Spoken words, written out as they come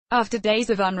After days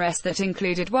of unrest that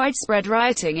included widespread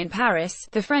rioting in Paris,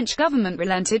 the French government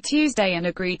relented Tuesday and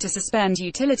agreed to suspend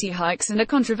utility hikes and a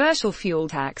controversial fuel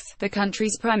tax, the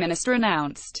country's prime minister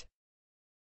announced.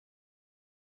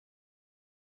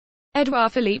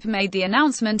 Edouard Philippe made the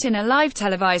announcement in a live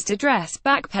televised address,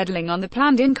 backpedaling on the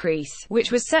planned increase,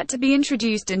 which was set to be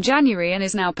introduced in January and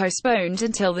is now postponed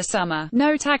until the summer.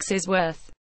 No tax is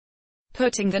worth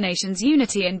putting the nation's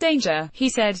unity in danger, he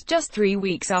said, just 3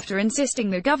 weeks after insisting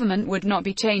the government would not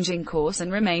be changing course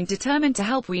and remained determined to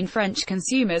help wean French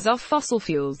consumers off fossil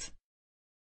fuels.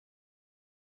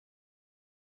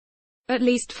 At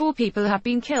least 4 people have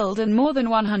been killed and more than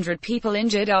 100 people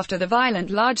injured after the violent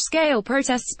large-scale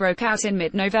protests broke out in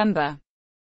mid-November.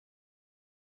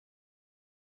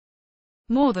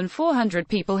 More than 400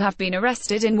 people have been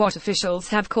arrested in what officials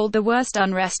have called the worst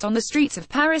unrest on the streets of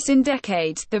Paris in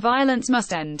decades. The violence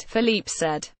must end, Philippe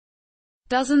said.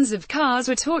 Dozens of cars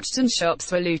were torched and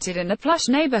shops were looted in the plush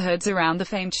neighborhoods around the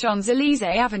famed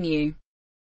Champs-Élysées Avenue.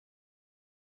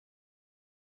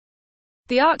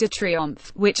 The Arc de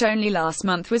Triomphe, which only last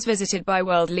month was visited by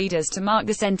world leaders to mark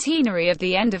the centenary of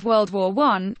the end of World War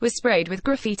I, was sprayed with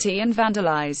graffiti and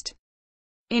vandalized.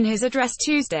 In his address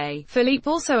Tuesday, Philippe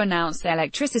also announced that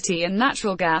electricity and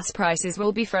natural gas prices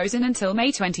will be frozen until May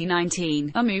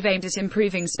 2019, a move aimed at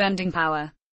improving spending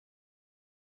power.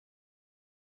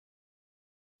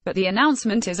 But the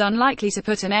announcement is unlikely to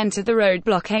put an end to the road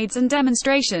blockades and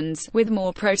demonstrations, with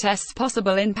more protests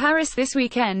possible in Paris this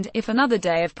weekend. If another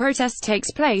day of protests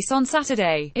takes place on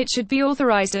Saturday, it should be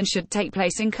authorized and should take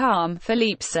place in calm,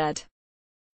 Philippe said.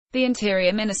 The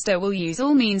Interior Minister will use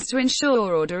all means to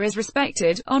ensure order is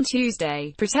respected. On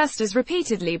Tuesday, protesters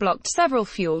repeatedly blocked several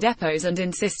fuel depots and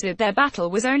insisted their battle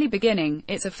was only beginning.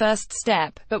 It's a first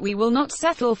step, but we will not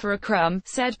settle for a crumb,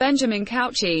 said Benjamin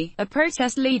Cauchy, a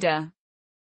protest leader.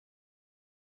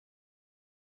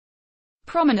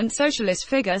 Prominent socialist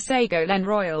figure Ségolène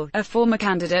Royal, a former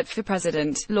candidate for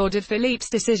president, lauded Philippe's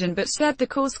decision but said the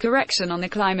course correction on the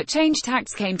climate change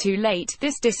tax came too late.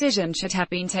 This decision should have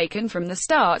been taken from the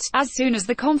start, as soon as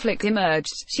the conflict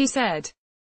emerged, she said.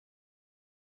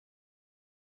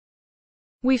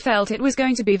 We felt it was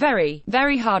going to be very,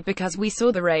 very hard because we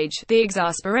saw the rage, the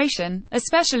exasperation,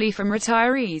 especially from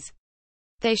retirees.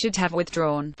 They should have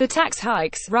withdrawn the tax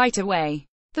hikes right away.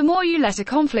 The more you let a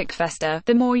conflict fester,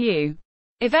 the more you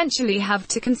eventually have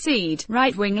to concede.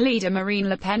 Right-wing leader Marine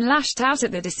Le Pen lashed out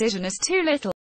at the decision as too little.